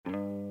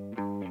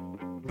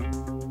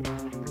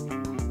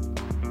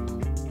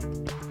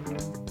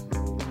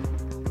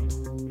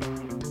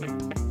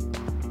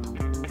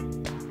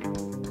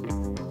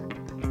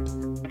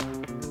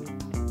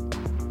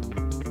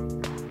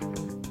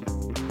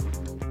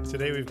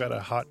Today we've got a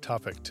hot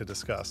topic to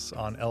discuss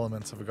on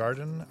Elements of a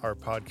Garden, our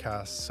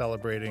podcast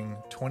celebrating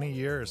 20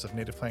 years of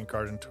Native Plant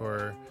Garden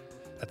Tour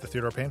at the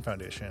Theodore Payne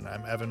Foundation.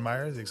 I'm Evan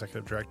Meyer, the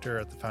Executive Director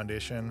at the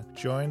Foundation,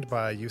 joined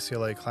by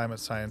UCLA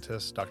climate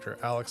scientist Dr.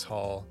 Alex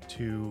Hall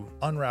to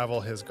unravel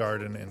his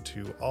garden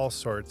into all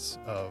sorts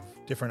of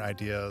different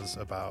ideas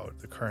about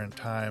the current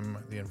time,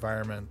 the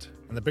environment,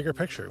 and the bigger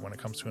picture when it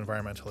comes to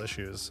environmental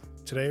issues.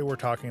 Today we're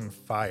talking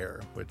fire,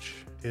 which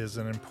is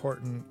an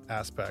important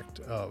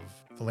aspect of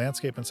the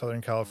landscape in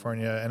Southern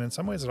California, and in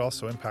some ways it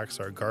also impacts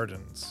our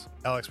gardens.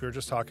 Alex, we were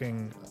just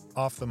talking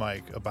off the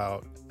mic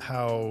about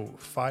how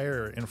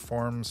fire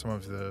informs some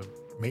of the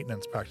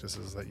maintenance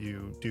practices that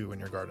you do in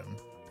your garden.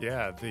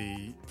 Yeah,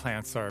 the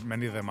plants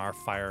many of them are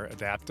fire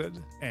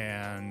adapted,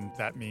 and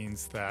that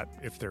means that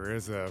if there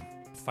is a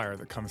fire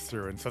that comes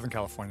through in Southern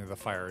California, the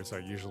fires are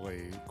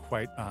usually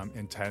quite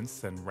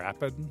intense and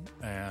rapid,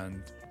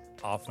 and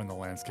often the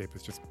landscape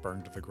is just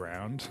burned to the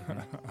ground.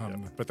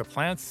 But the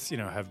plants,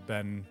 have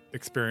been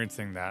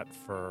experiencing that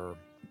for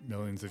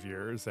millions of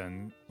years,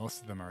 and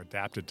most of them are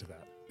adapted to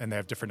that. And they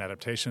have different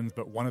adaptations,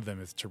 but one of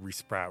them is to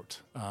resprout.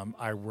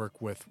 I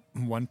work with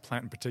one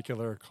plant in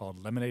particular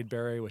called lemonade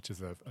berry, which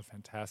is a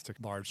fantastic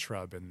large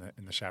shrub in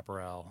the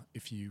chaparral.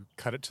 If you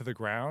cut it to the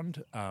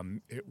ground,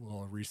 it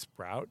will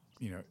resprout,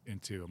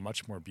 into a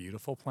much more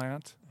beautiful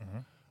plant. Mm-hmm.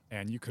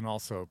 And you can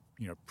also,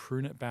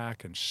 prune it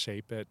back and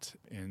shape it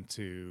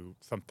into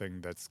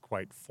something that's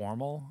quite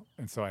formal.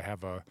 And so I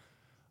have a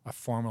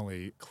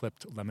formally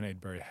clipped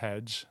lemonade berry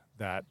hedge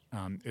that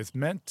is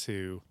meant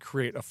to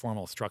create a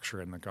formal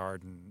structure in the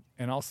garden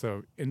and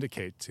also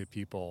indicate to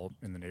people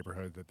in the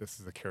neighborhood that this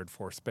is a cared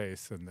for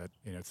space, and that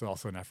it's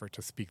also an effort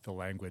to speak the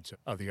language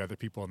of the other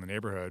people in the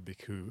neighborhood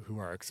who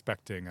are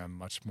expecting a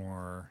much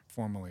more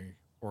formally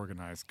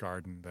organized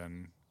garden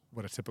than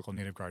what a typical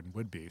native garden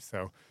would be.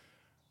 So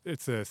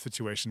it's a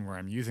situation where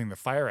I'm using the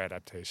fire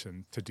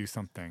adaptation to do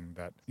something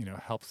that,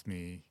 helps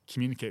me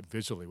communicate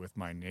visually with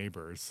my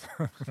neighbors.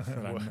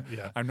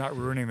 I'm not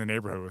ruining the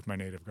neighborhood with my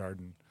native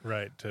garden.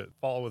 Right, to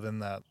fall within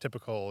that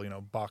typical,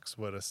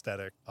 boxwood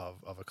aesthetic of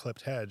a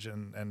clipped hedge.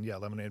 And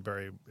lemonade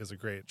berry is a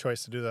great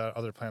choice to do that.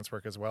 Other plants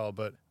work as well.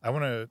 But I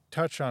want to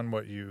touch on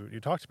what you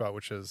talked about,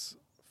 which is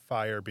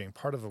fire being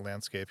part of the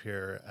landscape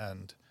here.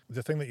 And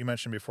the thing that you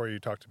mentioned before you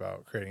talked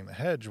about creating the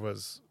hedge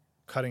was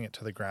cutting it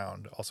to the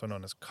ground, also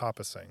known as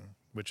coppicing,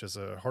 which is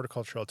a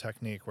horticultural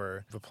technique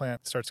where if a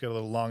plant starts to get a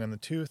little long in the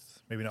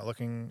tooth, maybe not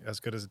looking as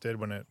good as it did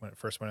when it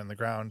first went in the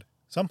ground.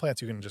 Some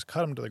plants you can just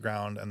cut them to the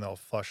ground and they'll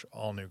flush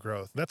all new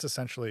growth. That's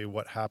essentially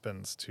what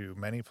happens to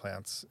many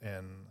plants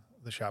in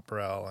the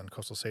chaparral and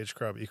coastal sage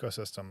scrub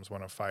ecosystems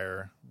when a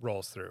fire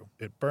rolls through.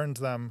 It burns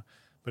them,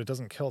 but it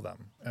doesn't kill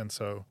them. And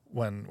so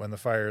when the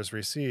fires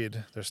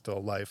recede, there's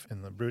still life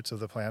in the roots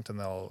of the plant, and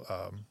they'll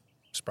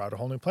sprout a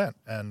whole new plant.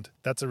 And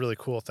that's a really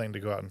cool thing to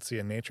go out and see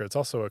in nature. It's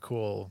also a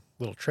cool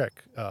little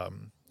trick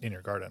in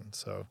your garden.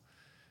 So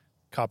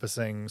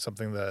coppicing,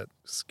 something that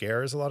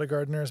scares a lot of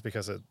gardeners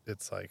because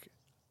it's like,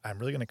 I'm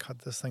really going to cut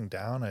this thing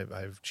down.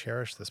 I've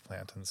cherished this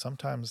plant. And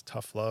sometimes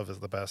tough love is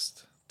the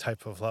best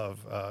type of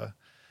love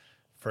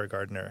for a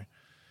gardener.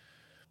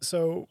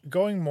 So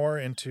going more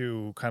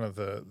into kind of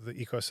the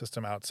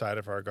ecosystem outside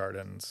of our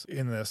gardens,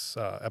 in this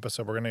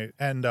episode, we're going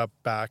to end up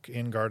back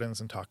in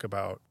gardens and talk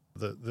about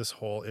this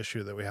whole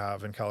issue that we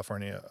have in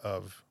California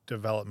of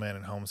development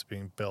and homes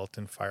being built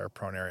in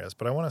fire-prone areas.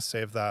 But I want to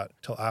save that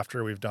till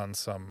after we've done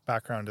some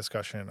background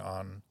discussion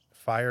on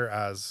fire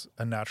as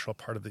a natural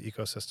part of the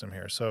ecosystem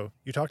here. So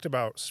you talked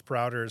about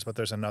sprouters, but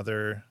there's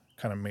another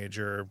kind of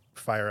major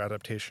fire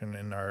adaptation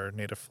in our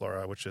native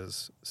flora, which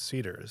is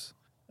cedars.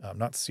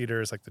 Not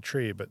cedars like the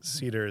tree, but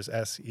cedars,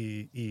 Seeders,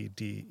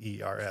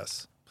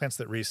 plants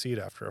that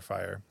reseed after a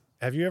fire.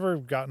 Have you ever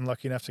gotten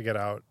lucky enough to get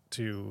out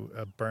to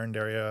a burned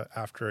area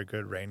after a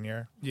good rain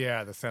year?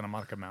 Yeah, the Santa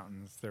Monica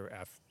Mountains. They're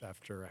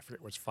after, I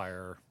forget which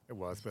fire it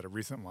was, but a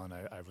recent one,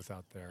 I was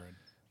out there.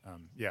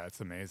 And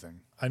it's amazing.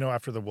 I know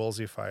after the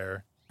Woolsey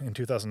fire in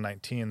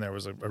 2019, there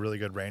was a really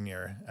good rain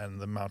year, and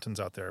the mountains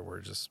out there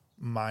were just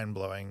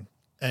mind-blowing.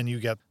 And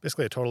you get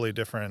basically a totally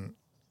different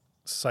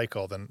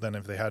cycle than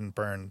if they hadn't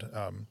burned.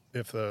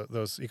 If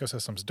those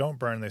ecosystems don't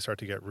burn, they start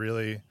to get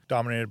really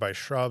dominated by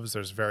shrubs.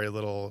 There's very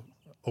little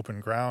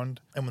open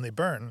ground. And when they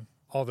burn,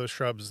 all those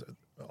shrubs,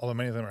 although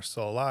many of them are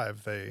still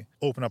alive, they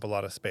open up a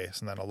lot of space.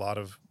 And then a lot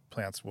of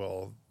plants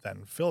will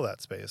then fill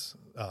that space,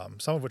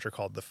 some of which are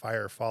called the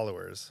fire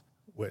followers,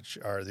 which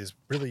are these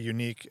really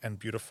unique and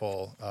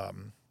beautiful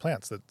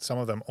plants that some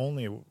of them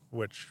only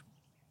which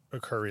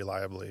occur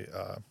reliably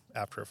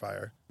after a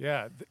fire.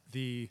 Yeah,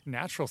 the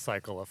natural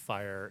cycle of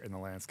fire in the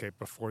landscape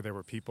before there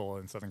were people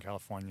in Southern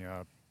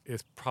California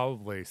is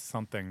probably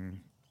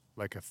something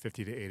like a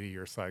 50 to 80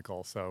 year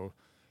cycle. So,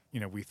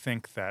 we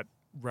think that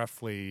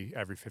roughly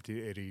every 50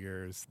 to 80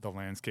 years, the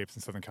landscapes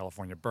in Southern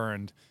California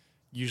burned.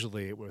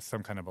 Usually it was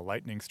some kind of a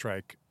lightning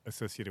strike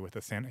associated with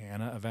a Santa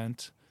Ana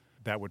event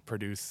that would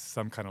produce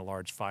some kind of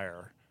large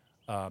fire.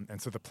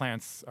 And so the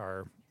plants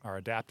are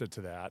adapted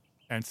to that.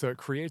 And so it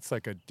creates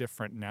like a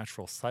different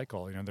natural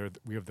cycle.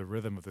 We have the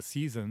rhythm of the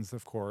seasons,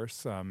 of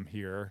course,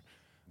 here.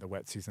 The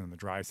wet season and the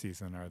dry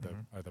season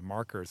are the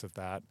markers of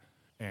that.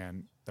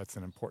 And that's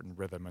an important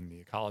rhythm in the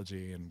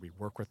ecology, and we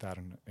work with that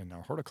in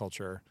our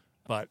horticulture.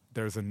 But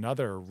there's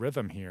another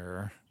rhythm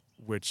here,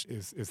 which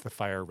is the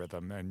fire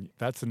rhythm. And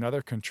that's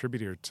another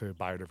contributor to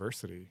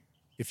biodiversity.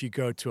 If you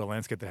go to a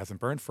landscape that hasn't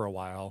burned for a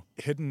while,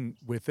 hidden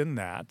within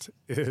that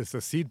is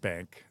a seed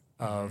bank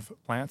of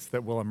plants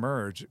that will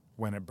emerge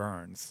when it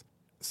burns.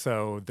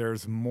 So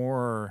there's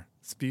more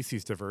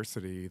species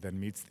diversity than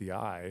meets the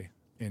eye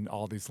in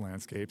all these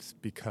landscapes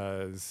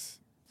because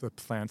the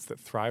plants that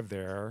thrive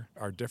there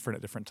are different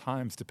at different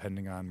times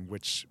depending on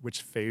which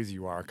phase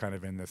you are kind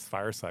of in this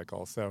fire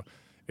cycle. So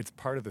it's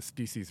part of the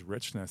species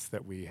richness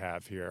that we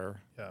have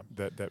here,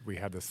 that we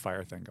have this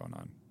fire thing going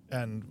on.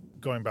 And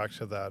going back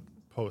to that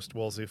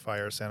post-Woolsey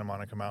fire, Santa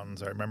Monica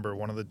Mountains, I remember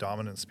one of the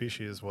dominant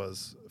species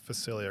was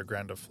Phacelia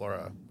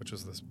grandiflora, which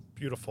is this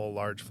beautiful,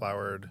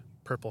 large-flowered,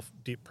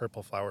 deep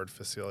purple-flowered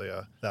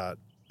Phacelia that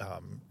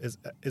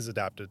is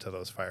adapted to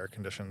those fire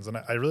conditions. And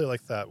I really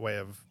like that way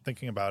of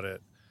thinking about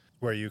it,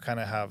 where you kind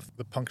of have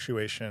the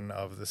punctuation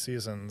of the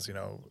seasons,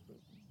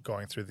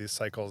 going through these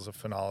cycles of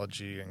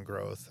phenology and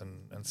growth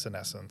and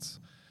senescence.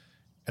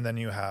 And then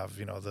you have,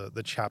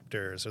 the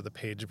chapters or the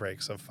page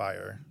breaks of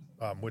fire,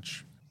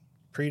 which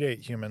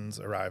predate humans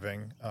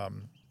arriving.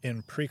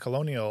 In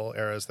pre-colonial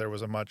eras, there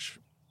was a much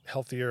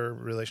healthier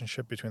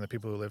relationship between the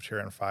people who lived here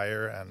and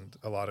fire, and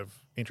a lot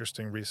of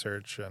interesting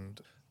research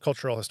and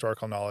cultural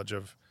historical knowledge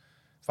of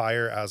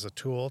fire as a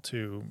tool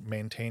to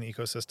maintain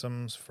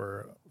ecosystems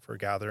for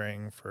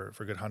gathering, for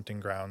good hunting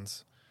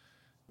grounds,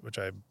 which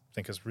I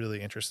think is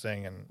really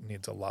interesting and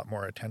needs a lot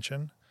more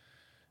attention.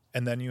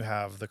 And then you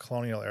have the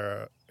colonial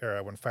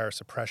era when fire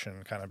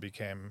suppression kind of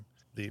became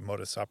the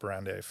modus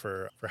operandi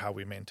for how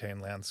we maintain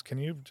lands. Can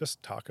you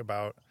just talk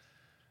about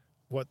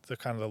what the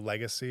kind of the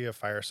legacy of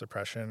fire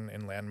suppression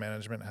in land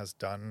management has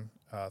done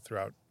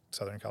throughout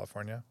Southern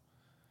California?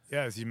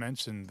 Yeah, as you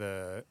mentioned,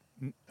 the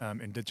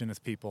indigenous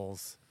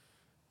peoples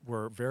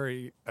were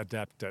very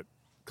adept at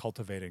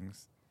cultivating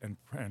and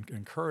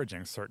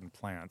encouraging certain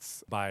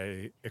plants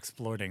by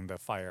exploiting the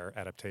fire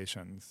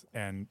adaptations.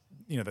 And,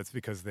 that's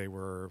because they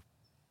were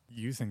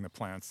using the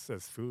plants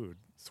as food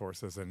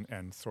sources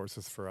and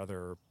sources for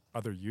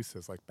other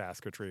uses like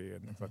basketry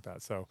and things like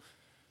that. So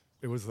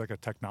it was like a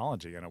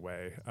technology in a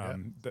way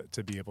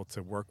to be able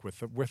to work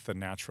with the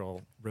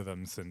natural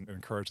rhythms and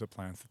encourage the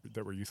plants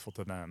that were useful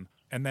to them.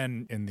 And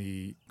then in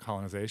the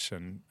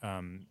colonization,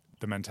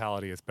 the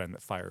mentality has been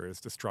that fire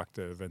is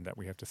destructive and that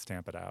we have to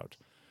stamp it out.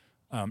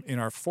 In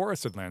our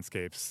forested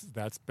landscapes,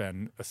 that's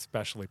been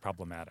especially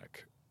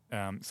problematic.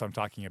 So I'm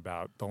talking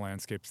about the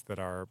landscapes that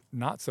are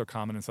not so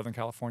common in Southern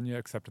California,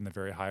 except in the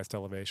very highest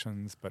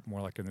elevations, but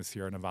more like in the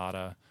Sierra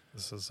Nevada.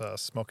 This is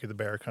Smokey the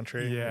Bear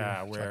country.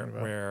 Yeah,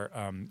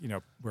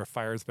 where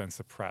fire's been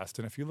suppressed.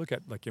 And if you look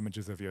at like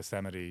images of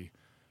Yosemite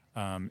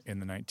in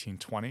the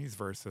 1920s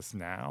versus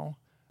now,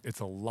 it's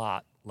a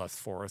lot less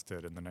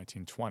forested in the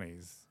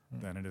 1920s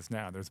than it is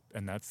now.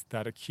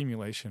 That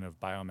accumulation of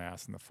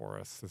biomass in the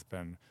forests has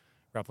been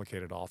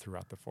replicated all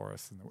throughout the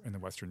forests in the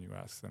western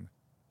U.S. And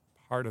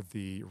part of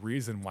the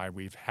reason why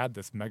we've had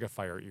this mega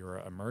fire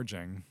era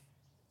emerging,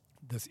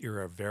 this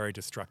era of very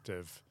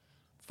destructive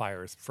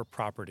fires for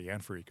property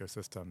and for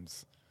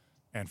ecosystems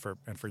and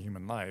for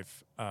human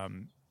life,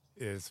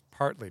 is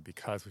partly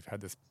because we've had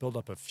this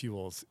buildup of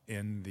fuels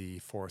in the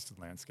forested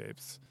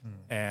landscapes.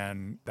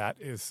 And that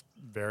is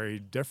very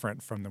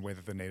different from the way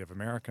that the Native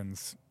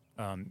Americans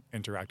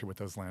interacted with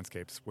those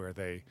landscapes, where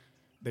they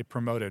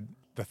promoted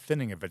the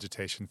thinning of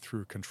vegetation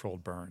through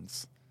controlled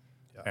burns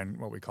and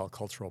what we call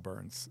cultural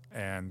burns.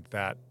 And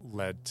that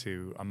led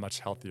to a much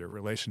healthier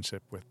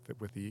relationship with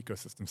the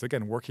ecosystems.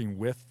 Again, working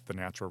with the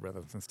natural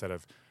rhythms instead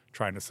of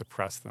trying to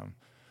suppress them.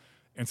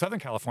 In Southern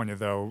California,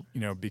 though,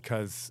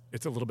 because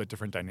it's a little bit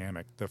different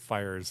dynamic, the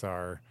fires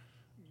are,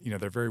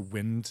 they're very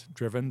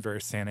wind-driven,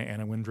 very Santa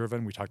Ana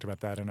wind-driven. We talked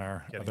about that in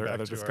our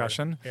other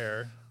discussion.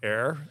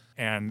 Air.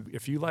 And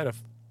if you light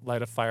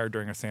a fire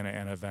during a Santa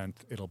Ana event,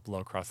 it'll blow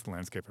across the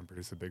landscape and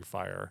produce a big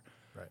fire,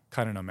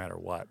 kind of no matter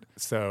what.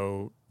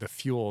 So the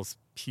fuels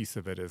piece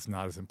of it is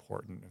not as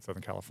important in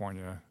Southern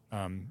California.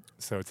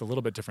 So it's a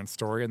little bit different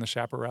story in the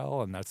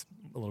chaparral, and that's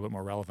a little bit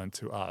more relevant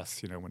to us,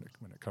 when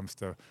it comes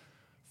to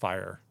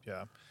fire.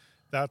 Yeah.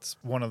 That's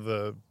one of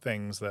the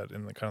things that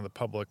in the kind of the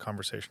public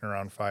conversation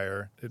around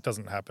fire, it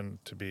doesn't happen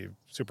to be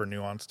super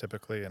nuanced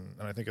typically. And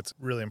I think it's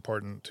really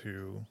important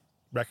to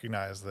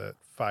recognize that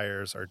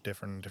fires are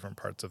different in different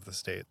parts of the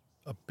state.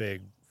 A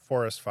big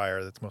forest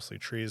fire that's mostly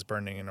trees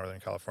burning in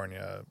Northern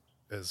California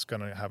is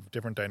going to have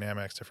different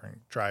dynamics,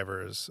 different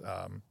drivers,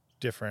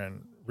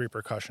 different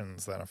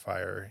repercussions than a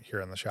fire here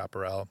in the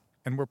chaparral.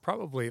 And we're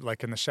probably,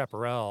 like in the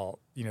chaparral,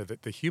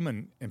 the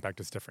human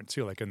impact is different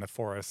too. Like in the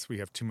forests, we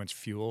have too much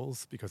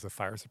fuels because of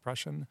fire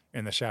suppression.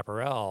 In the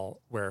chaparral,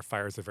 where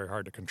fires are very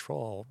hard to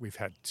control, we've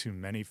had too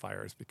many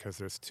fires because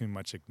there's too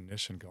much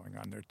ignition going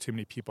on. There are too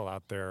many people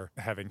out there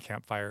having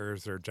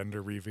campfires or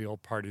gender reveal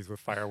parties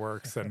with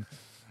fireworks. And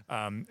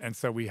And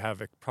so we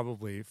have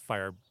probably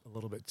fire a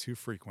little bit too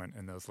frequent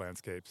in those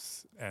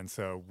landscapes. And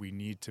so we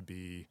need to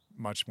be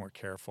much more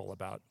careful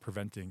about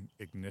preventing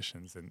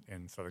ignitions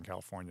in Southern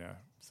California.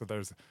 So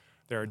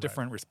there are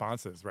different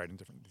responses, right, in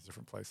these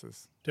different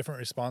places. Different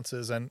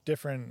responses and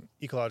different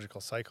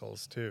ecological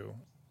cycles, too.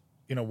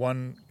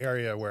 One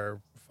area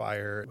where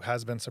fire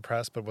has been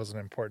suppressed but was an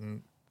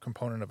important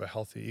component of a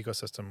healthy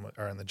ecosystem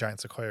are in the giant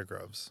sequoia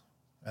groves.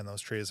 And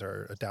those trees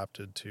are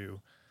adapted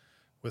to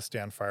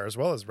withstand fire, as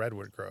well as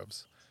redwood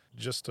groves.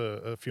 Just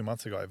a few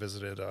months ago, I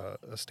visited a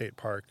state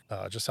park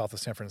just south of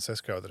San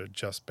Francisco that had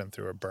just been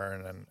through a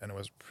burn, and it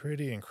was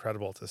pretty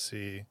incredible to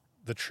see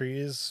the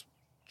trees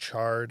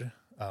charred,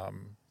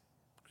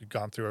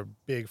 gone through a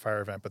big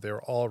fire event, but they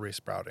were all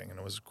resprouting, and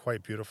it was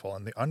quite beautiful.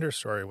 And the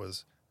understory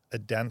was a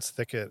dense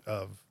thicket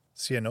of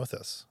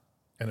ceanothus,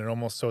 and it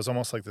was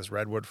almost like this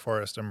redwood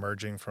forest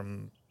emerging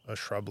from a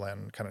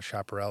shrubland kind of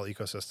chaparral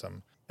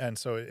ecosystem. And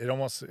so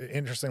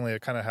interestingly,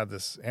 it kind of had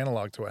this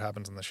analog to what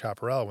happens in the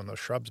chaparral. When those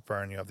shrubs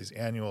burn, you have these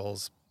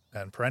annuals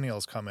and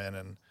perennials come in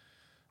and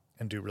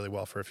do really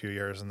well for a few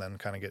years and then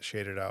kind of get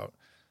shaded out.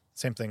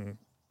 Same thing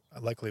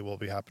likely will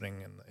be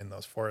happening in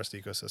those forest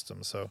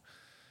ecosystems. So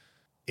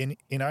in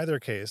either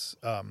case,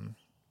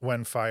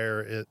 when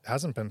fire it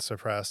hasn't been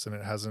suppressed and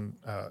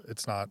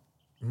it's not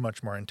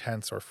much more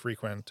intense or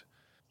frequent,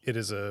 it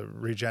is a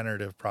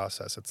regenerative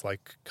process. It's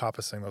like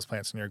coppicing those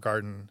plants in your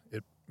garden.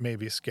 It may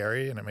be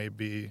scary and it may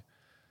be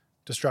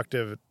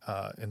destructive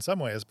in some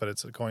ways, but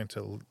it's going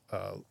to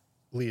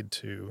lead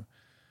to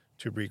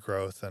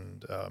regrowth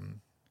and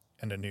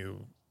a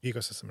new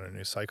ecosystem and a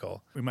new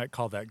cycle. We might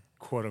call that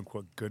quote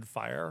unquote good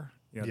fire.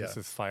 This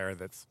is fire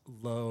that's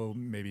low,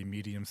 maybe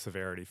medium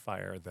severity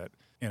fire that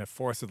in a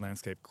forested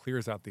landscape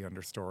clears out the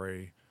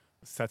understory,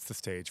 sets the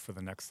stage for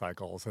the next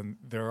cycles. And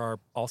there are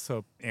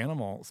also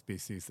animal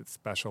species that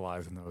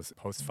specialize in those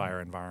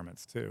post-fire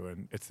environments too.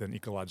 And it's an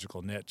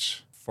ecological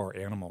niche for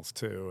animals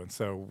too. And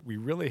so we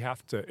really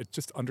it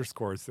just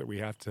underscores that we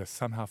have to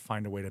somehow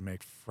find a way to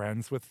make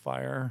friends with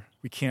fire.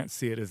 We can't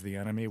see it as the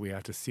enemy. We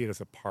have to see it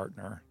as a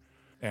partner.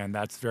 And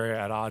that's very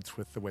at odds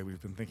with the way we've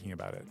been thinking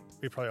about it.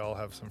 We probably all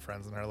have some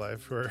friends in our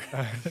life who are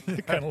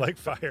kind of like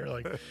fire.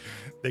 Like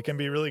they can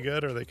be really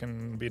good or they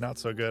can be not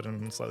so good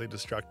and slightly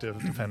destructive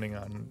depending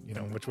on,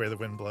 which way the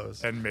wind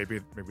blows. And maybe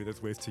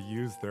there's ways to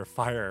use their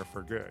fire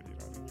for good,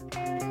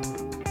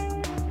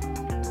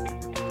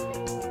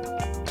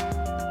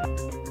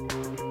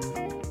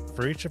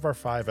 For each of our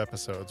 5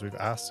 episodes, we've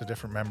asked a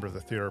different member of the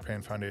Theodore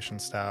Payne Foundation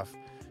staff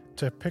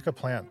to pick a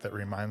plant that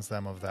reminds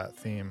them of that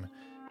theme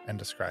and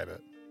describe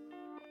it.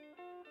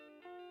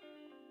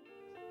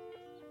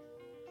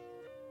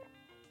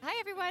 Hi,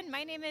 everyone.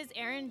 My name is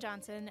Erin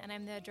Johnson, and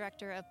I'm the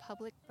Director of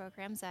Public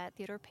Programs at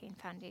Theodore Payne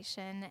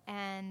Foundation.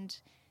 And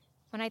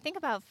when I think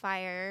about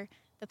fire,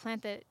 the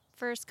plant that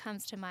first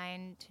comes to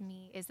mind to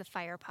me is the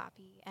fire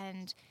poppy.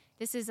 And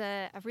this is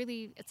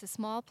it's a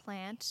small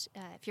plant.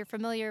 If you're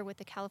familiar with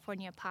the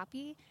California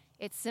poppy,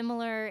 it's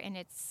similar in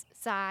its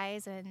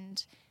size,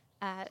 and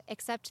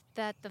except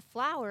that the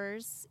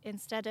flowers,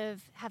 instead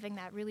of having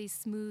that really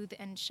smooth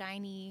and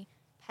shiny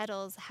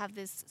petals, have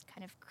this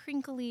kind of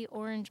crinkly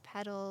orange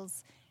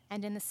petals.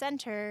 And in the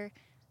center,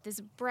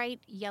 this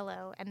bright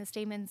yellow, and the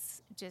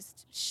stamens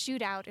just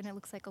shoot out, and it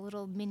looks like a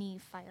little mini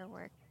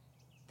firework.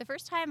 The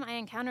first time I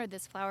encountered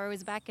this flower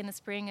was back in the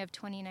spring of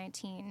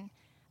 2019.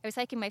 I was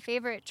hiking my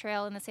favorite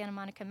trail in the Santa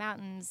Monica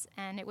Mountains,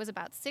 and it was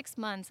about 6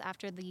 months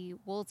after the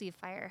Woolsey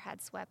fire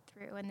had swept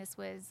through, and this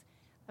was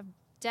a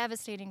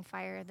devastating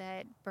fire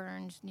that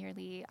burned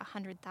nearly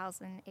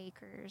 100,000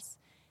 acres.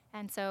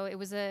 And so it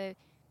was a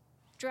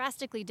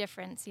drastically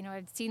different.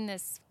 I've seen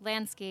this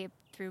landscape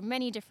through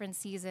many different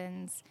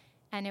seasons,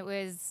 and it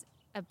was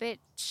a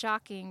bit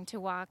shocking to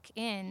walk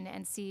in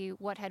and see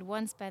what had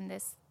once been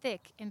this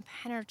thick,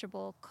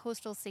 impenetrable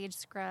coastal sage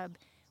scrub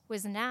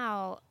was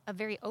now a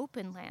very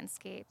open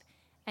landscape,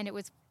 and it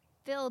was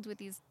filled with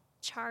these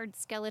charred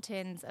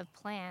skeletons of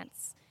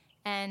plants.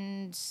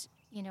 And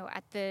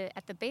at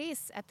the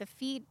base, at the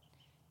feet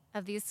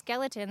of these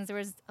skeletons, there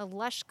was a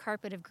lush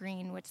carpet of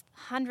green with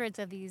hundreds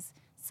of these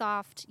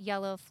soft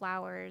yellow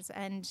flowers.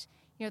 And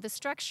the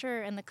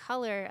structure and the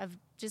color of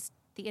just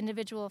the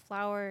individual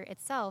flower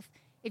itself,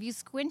 if you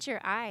squint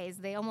your eyes,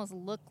 they almost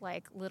look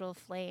like little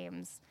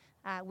flames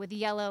with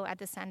yellow at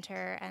the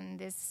center and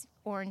this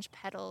orange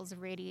petals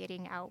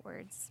radiating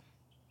outwards.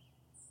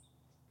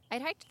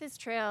 I'd hiked this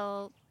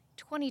trail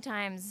 20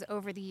 times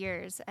over the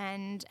years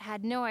and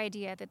had no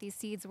idea that these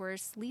seeds were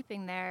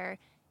sleeping there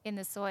in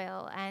the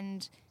soil.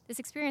 And this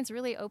experience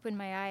really opened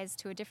my eyes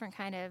to a different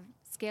kind of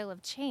scale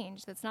of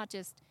change that's not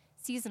just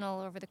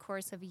seasonal over the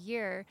course of a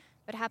year,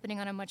 but happening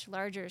on a much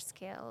larger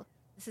scale.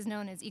 This is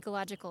known as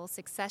ecological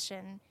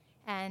succession,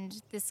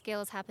 and this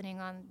scale is happening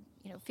on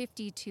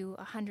 50 to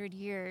 100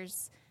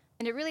 years.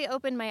 And it really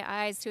opened my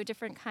eyes to a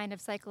different kind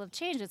of cycle of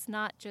change. It's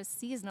not just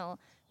seasonal,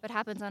 but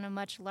happens on a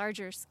much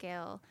larger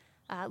scale,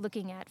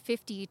 looking at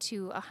 50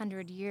 to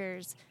 100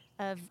 years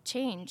of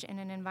change in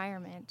an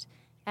environment.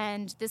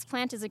 And this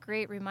plant is a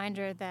great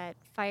reminder that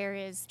fire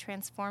is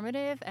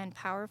transformative and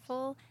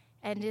powerful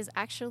and is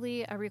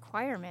actually a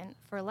requirement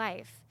for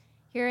life.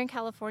 Here in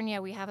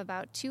California, we have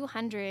about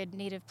 200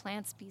 native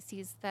plant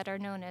species that are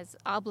known as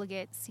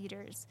obligate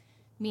cedars,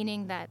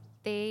 meaning that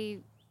they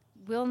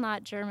will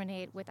not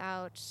germinate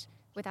without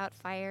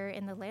fire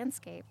in the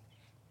landscape.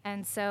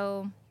 And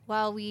so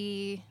while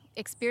we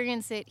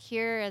experience it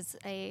here as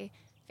a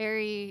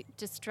very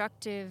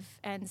destructive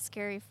and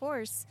scary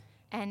force,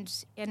 and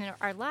in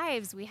our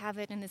lives, we have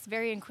it in this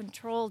very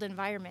controlled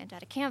environment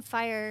at a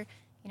campfire,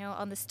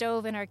 on the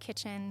stove in our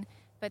kitchen.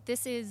 But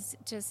this is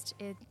just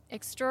an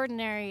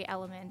extraordinary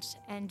element,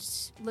 and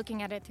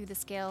looking at it through the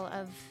scale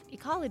of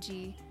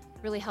ecology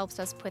really helps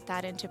us put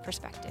that into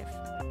perspective.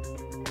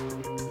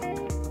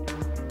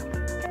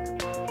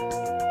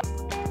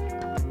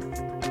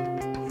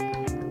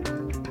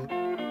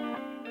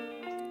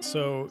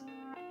 So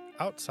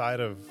outside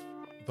of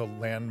the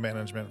land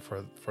management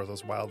for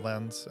those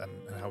wildlands and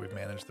how we've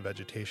managed the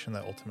vegetation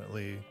that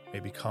ultimately may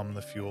become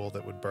the fuel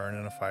that would burn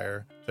in a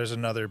fire, there's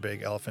another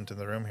big elephant in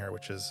the room here,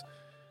 which is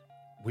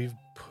we've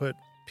put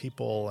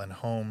people and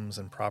homes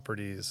and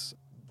properties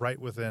right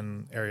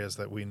within areas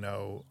that we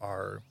know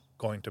are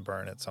going to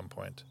burn at some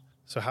point.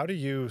 So how do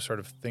you sort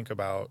of think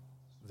about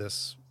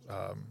this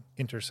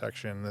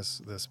intersection,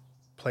 this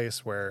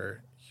place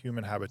where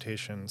human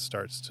habitation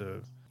starts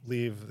to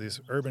leave these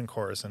urban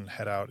cores and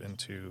head out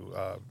into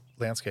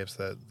landscapes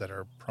that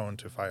are prone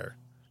to fire?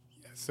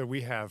 So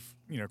we have,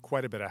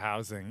 quite a bit of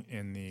housing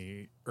in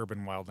the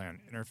urban wildland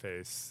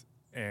interface,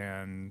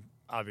 and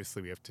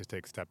obviously we have to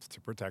take steps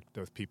to protect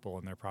those people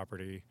and their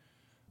property.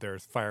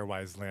 There's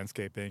fire-wise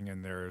landscaping,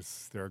 and there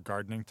are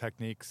gardening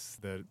techniques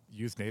that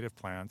use native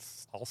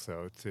plants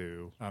also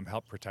to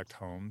help protect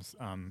homes.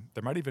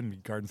 There might even be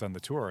gardens on the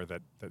tour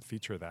that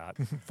feature that.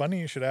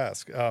 Funny you should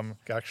ask.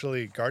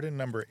 Actually, garden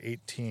number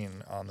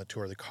 18 on the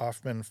tour, the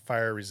Kaufman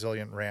Fire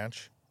Resilient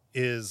Ranch,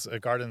 is a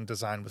garden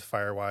designed with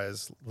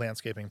fire-wise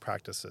landscaping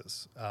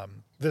practices.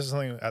 This is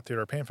something at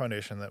Theodore Payne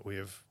Foundation that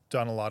we've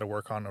done a lot of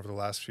work on over the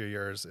last few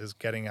years, is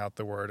getting out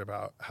the word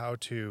about how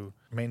to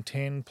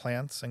maintain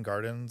plants and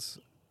gardens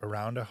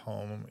around a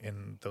home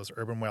in those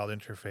urban wild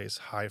interface,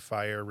 high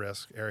fire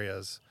risk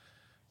areas,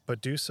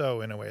 but do so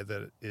in a way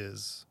that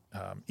is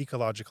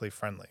ecologically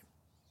friendly.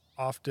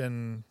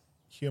 Often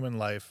human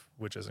life,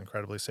 which is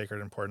incredibly sacred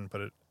and important,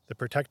 but the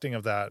protecting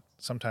of that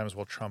sometimes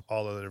will trump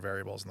all other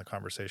variables in the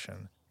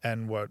conversation.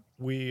 And what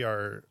we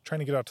are trying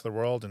to get out to the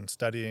world and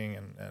studying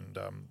and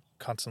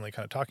constantly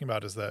kind of talking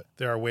about is that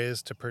there are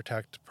ways to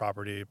protect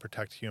property,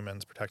 protect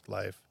humans, protect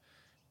life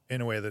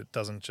in a way that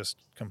doesn't just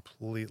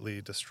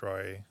completely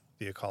destroy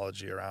the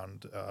ecology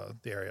around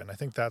the area. And I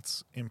think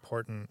that's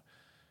important,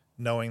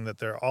 knowing that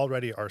there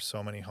already are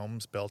so many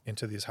homes built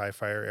into these high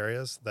fire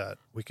areas that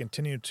we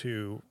continue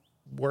to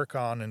work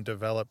on and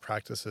develop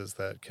practices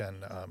that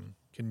can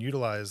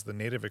utilize the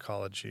native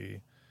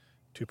ecology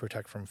to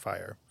protect from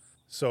fire.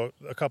 So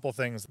a couple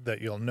things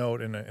that you'll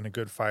note in a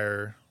good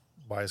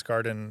fire-wise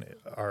garden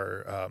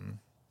are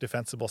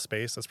defensible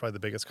space. That's probably the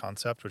biggest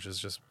concept, which is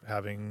just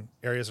having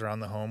areas around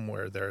the home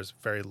where there's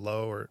very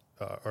low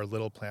or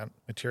little plant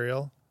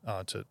material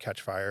to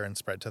catch fire and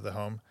spread to the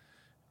home.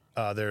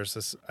 There's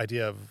this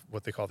idea of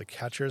what they call the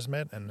catcher's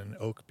mitt, and an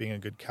oak being a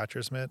good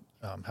catcher's mitt,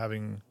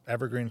 having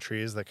evergreen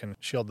trees that can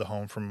shield the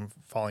home from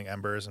falling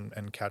embers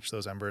and catch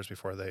those embers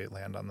before they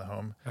land on the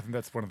home. I think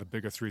that's one of the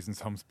biggest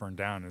reasons homes burn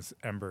down is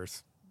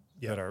embers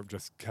that are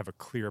just have a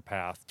clear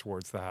path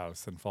towards the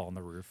house and fall on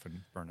the roof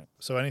and burn it.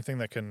 So anything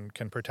that can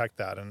protect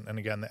that, and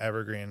again, the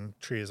evergreen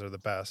trees are the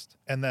best.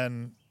 And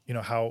then,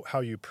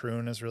 how you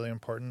prune is really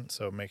important.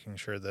 So making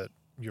sure that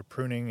you're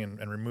pruning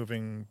and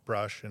removing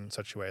brush in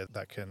such a way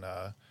that can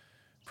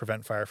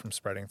prevent fire from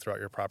spreading throughout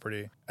your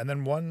property. And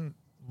then one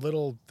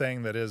little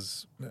thing that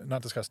is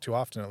not discussed too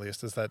often, at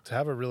least, is that to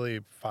have a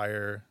really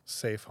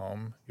fire-safe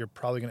home, you're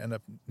probably going to end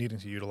up needing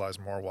to utilize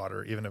more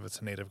water, even if it's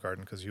a native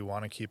garden, because you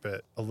want to keep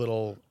it a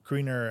little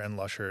greener and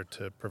lusher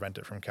to prevent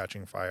it from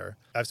catching fire.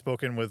 I've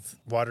spoken with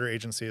water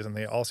agencies, and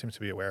they all seem to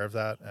be aware of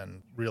that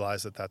and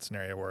realize that that's an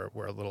area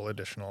where a little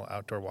additional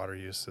outdoor water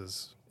use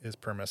is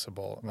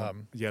permissible. Well,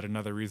 yet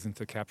another reason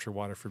to capture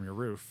water from your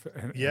roof.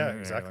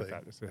 Exactly. Like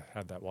that, just to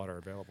have that water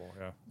available.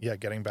 Yeah,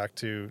 getting back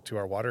to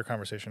our water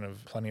conversation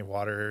of plenty of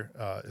water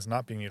is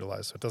not being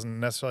utilized. So it doesn't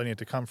necessarily need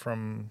to come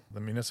from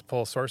the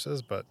municipal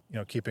sources, but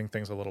keeping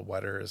things a little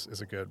wetter is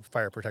a good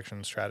fire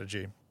protection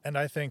strategy. And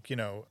I think,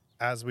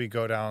 as we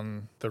go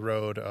down the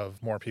road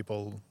of more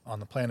people on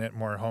the planet,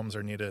 more homes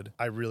are needed.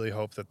 I really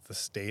hope that the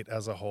state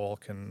as a whole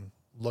can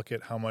look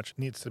at how much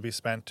needs to be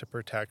spent to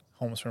protect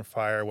homes from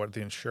fire, what the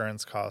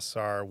insurance costs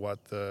are,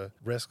 what the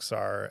risks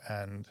are,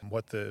 and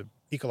what the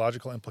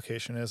ecological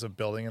implication is of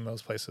building in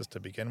those places to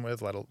begin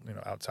with,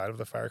 outside of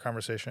the fire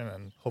conversation,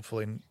 and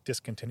hopefully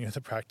discontinue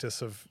the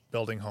practice of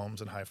building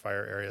homes in high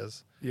fire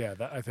areas. Yeah,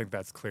 I think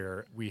that's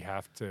clear. We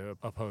have to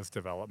oppose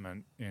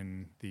development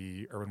in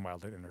the urban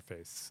wildland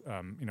interface.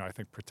 I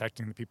think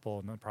protecting the people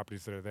and the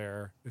properties that are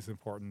there is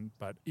important,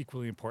 but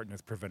equally important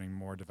is preventing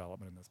more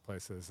development in those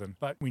places.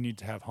 But we need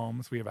to have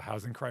homes. We have a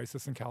housing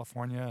crisis in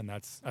California, and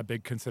that's a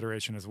big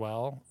consideration as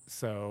well.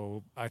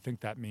 So I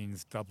think that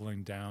means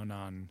doubling down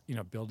on,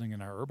 building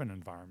in our urban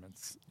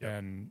environments. Yep.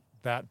 And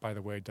that, by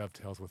the way,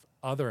 dovetails with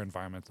other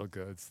environmental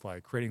goods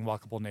like creating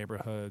walkable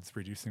neighborhoods,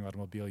 reducing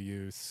automobile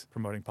use,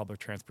 promoting public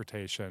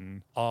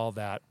transportation. All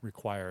that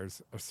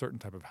requires a certain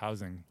type of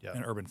housing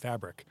and urban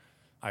fabric.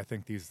 I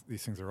think these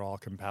things are all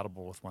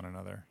compatible with one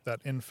another.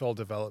 That infill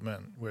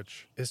development,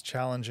 which is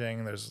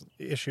challenging, there's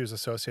issues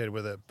associated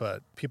with it,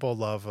 but people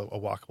love a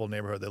walkable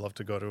neighborhood. They love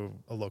to go to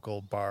a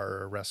local bar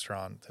or a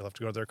restaurant. They love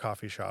to go to their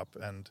coffee shop.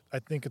 And I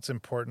think it's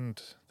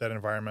important that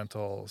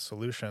environmental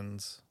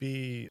solutions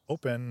be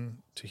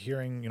open to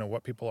hearing,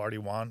 what people already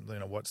want,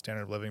 what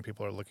standard of living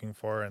people are looking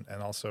for, and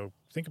also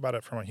think about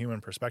it from a human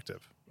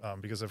perspective.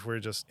 Because if we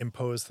just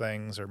impose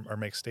things or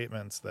make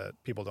statements that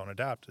people don't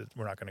adapt,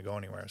 we're not going to go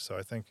anywhere. So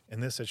I think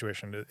in this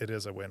situation, it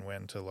is a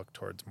win-win to look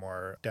towards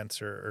more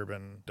denser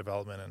urban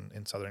development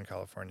in Southern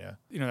California.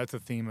 That's a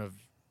theme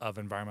of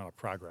environmental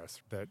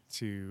progress, that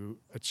to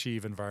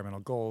achieve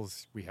environmental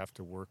goals, we have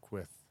to work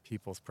with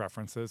people's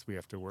preferences. We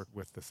have to work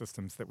with the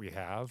systems that we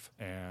have.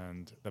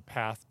 And the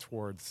path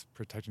towards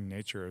protecting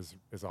nature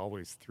is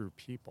always through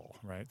people,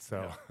 right?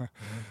 So Yeah.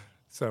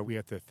 So we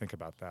have to think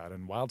about that.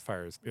 And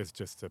wildfires is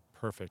just a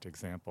perfect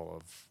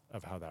example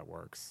of how that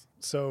works.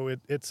 So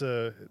it's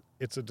a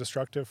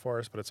destructive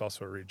force, but it's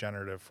also a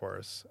regenerative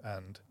force.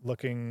 And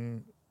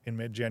looking in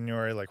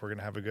mid-January, like we're going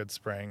to have a good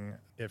spring.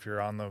 If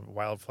you're on the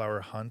wildflower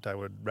hunt, I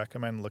would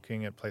recommend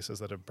looking at places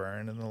that have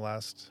burned in the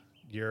last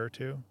year or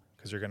two,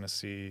 because you're going to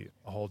see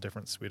a whole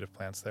different suite of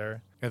plants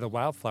there. Yeah, the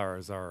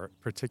wildflowers are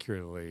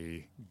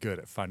particularly good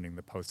at funding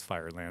the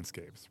post-fire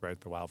landscapes, right?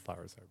 The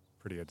wildflowers are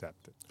pretty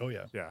adept at. Oh,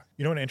 yeah. Yeah.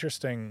 An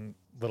interesting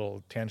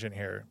little tangent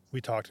here.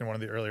 We talked in one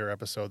of the earlier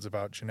episodes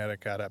about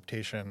genetic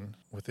adaptation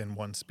within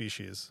one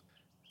species.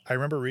 I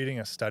remember reading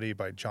a study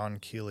by John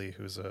Keeley,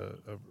 who's a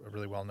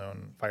really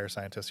well-known fire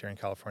scientist here in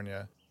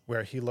California,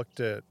 where he looked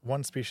at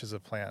one species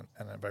of plant,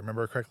 and if I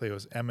remember correctly, it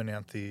was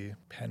Eminanthe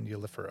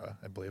pendulifera,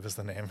 I believe is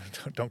the name.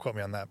 Don't quote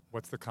me on that.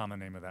 What's the common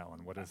name of that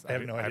one? What is? I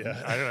have no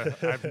idea.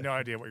 I have no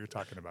idea what you're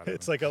talking about.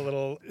 It's like a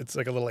little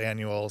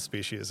annual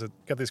species. It's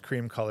got these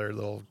cream-colored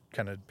little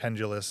kind of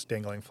pendulous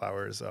dangling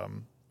flowers.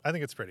 I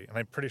think it's pretty, and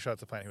I'm pretty sure that's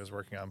the plant he was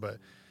working on. But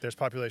there's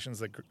populations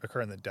that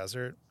occur in the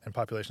desert and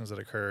populations that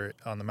occur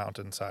on the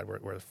mountainside,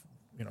 where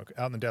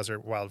out in the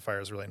desert,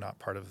 wildfire is really not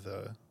part of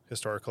the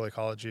historical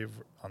ecology.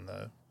 On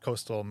the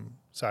coastal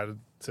side of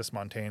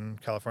Cismontane,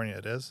 California,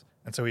 it is.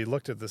 And so he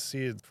looked at the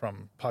seed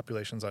from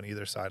populations on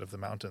either side of the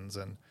mountains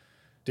and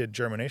did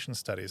germination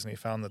studies, and he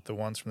found that the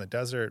ones from the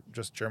desert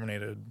just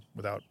germinated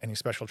without any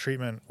special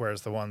treatment,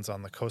 whereas the ones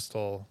on the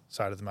coastal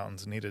side of the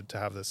mountains needed to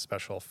have this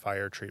special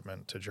fire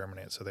treatment to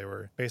germinate. So they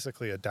were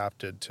basically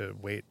adapted to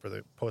wait for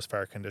the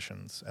post-fire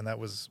conditions, and that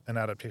was an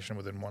adaptation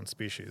within one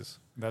species.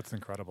 That's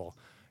incredible.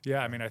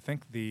 Yeah, I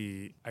think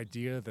the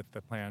idea that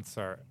the plants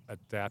are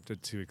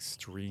adapted to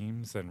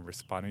extremes and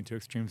responding to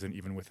extremes, and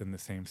even within the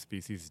same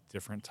species,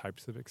 different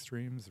types of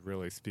extremes,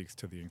 really speaks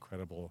to the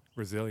incredible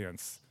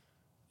resilience.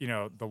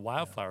 The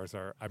wildflowers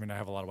are, I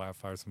have a lot of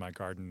wildflowers in my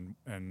garden,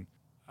 and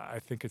I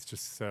think it's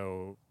just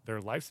their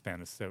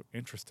lifespan is so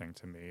interesting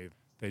to me.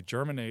 They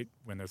germinate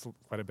when there's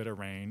quite a bit of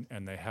rain,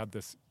 and they have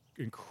this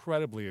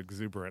incredibly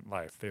exuberant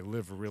life. They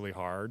live really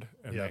hard,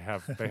 and they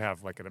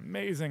have like an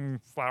amazing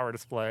flower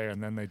display,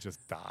 and then they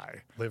just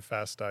die. Live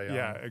fast, die young.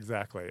 Yeah,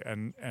 exactly.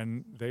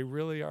 And they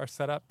really are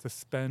set up to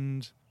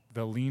spend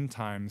the lean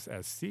times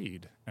as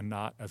seed and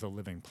not as a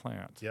living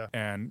plant. Yeah.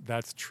 And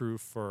that's true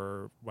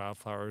for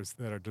wildflowers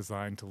that are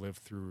designed to live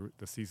through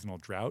the seasonal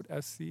drought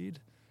as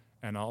seed,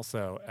 and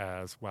also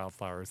as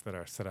wildflowers that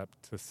are set up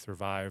to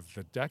survive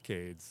the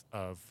decades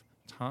of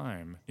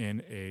time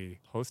in a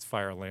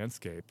post-fire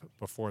landscape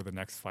before the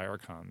next fire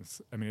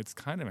comes. It's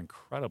kind of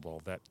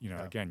incredible that,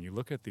 again, you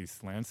look at these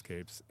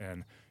landscapes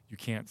and you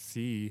can't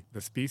see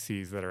the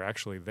species that are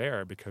actually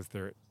there because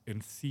they're in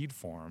seed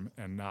form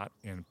and not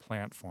in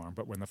plant form.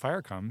 But when the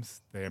fire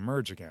comes, they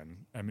emerge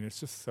again. It's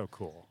just so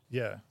cool.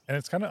 Yeah. And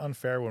it's kind of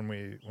unfair when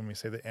we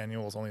say that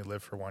annuals only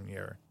live for 1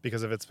 year,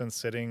 because if it's been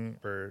sitting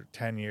for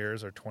 10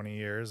 years or 20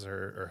 years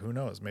or who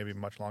knows, maybe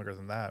much longer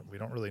than that, we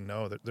don't really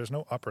know. That there's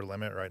no upper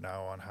limit right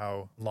now on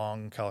how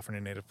long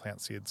California native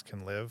plant seeds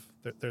can live.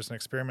 There's an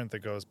experiment that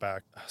goes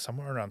back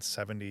somewhere around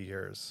 70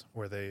 years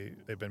where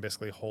they've been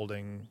basically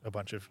holding a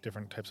bunch of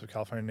different types of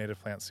California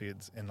native plant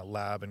seeds in a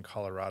lab in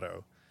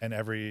Colorado. And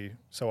every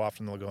so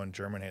often they'll go and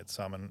germinate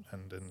some. And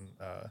in,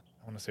 I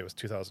want to say it was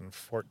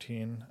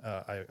 2014,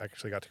 I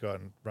actually got to go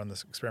out and run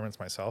this experiments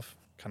myself.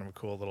 Kind of a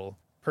cool little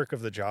perk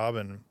of the job.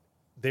 And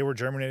they were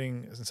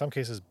germinating, in some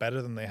cases,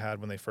 better than they had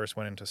when they first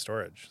went into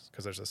storage,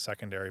 because there's a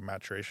secondary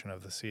maturation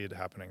of the seed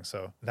happening.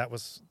 So that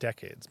was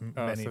decades, many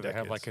decades. So they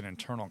have like an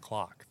internal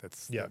clock.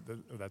 That's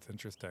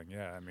interesting.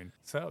 Yeah,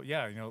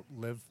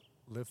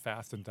 live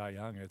fast and die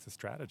young. It's a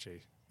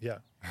strategy. Yeah.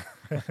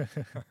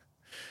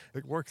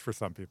 It works for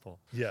some people.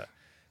 Yeah.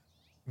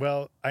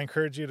 Well, I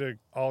encourage you to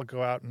all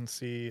go out and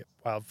see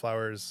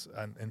wildflowers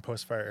in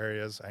post-fire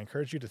areas. I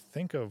encourage you to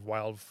think of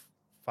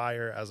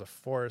wildfire as a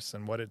force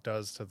and what it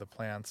does to the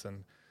plants,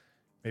 and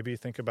maybe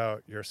think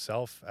about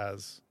yourself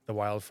as the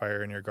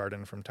wildfire in your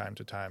garden from time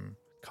to time.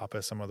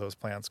 Coppice some of those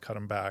plants, cut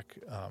them back,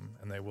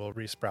 and they will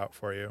resprout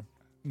for you.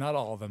 Not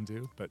all of them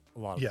do, but a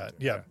lot of them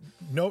do. Yeah.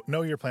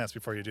 Know your plants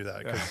before you do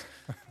that, because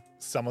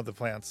some of the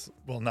plants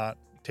will not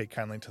take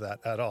kindly to that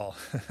at all.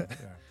 Yeah.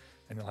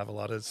 And you'll have a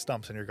lot of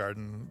stumps in your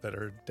garden that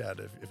are dead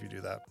if you do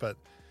that. But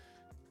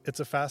it's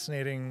a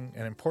fascinating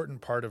and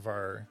important part of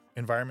our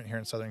environment here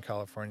in Southern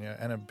California,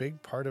 and a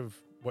big part of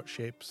what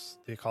shapes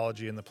the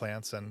ecology and the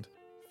plants. And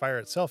fire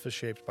itself is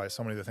shaped by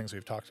so many of the things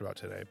we've talked about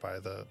today, by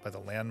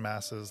the land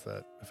masses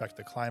that affect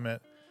the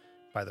climate,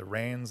 by the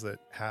rains that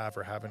have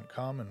or haven't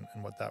come,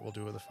 and what that will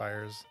do with the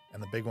fires.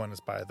 And the big one is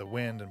by the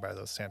wind and by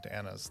those Santa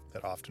Anas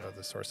that often are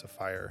the source of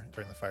fire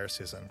during the fire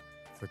season.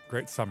 It's a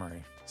great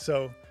summary.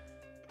 So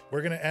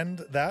we're going to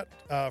end that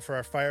for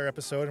our fire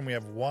episode, and we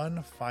have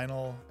one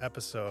final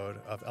episode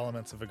of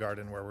Elements of a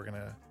Garden where we're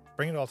going to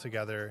bring it all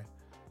together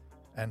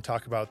and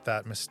talk about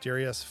that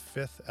mysterious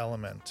fifth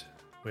element,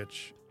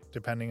 which,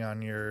 depending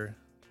on your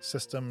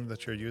system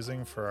that you're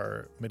using for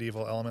our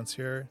medieval elements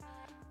here,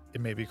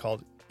 it may be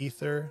called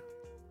ether,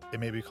 it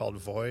may be called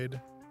void,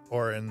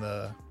 or in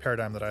the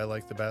paradigm that I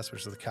like the best,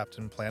 which is the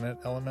Captain Planet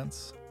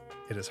elements,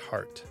 it is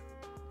heart.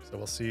 So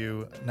we'll see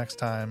you next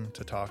time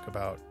to talk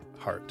about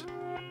heart.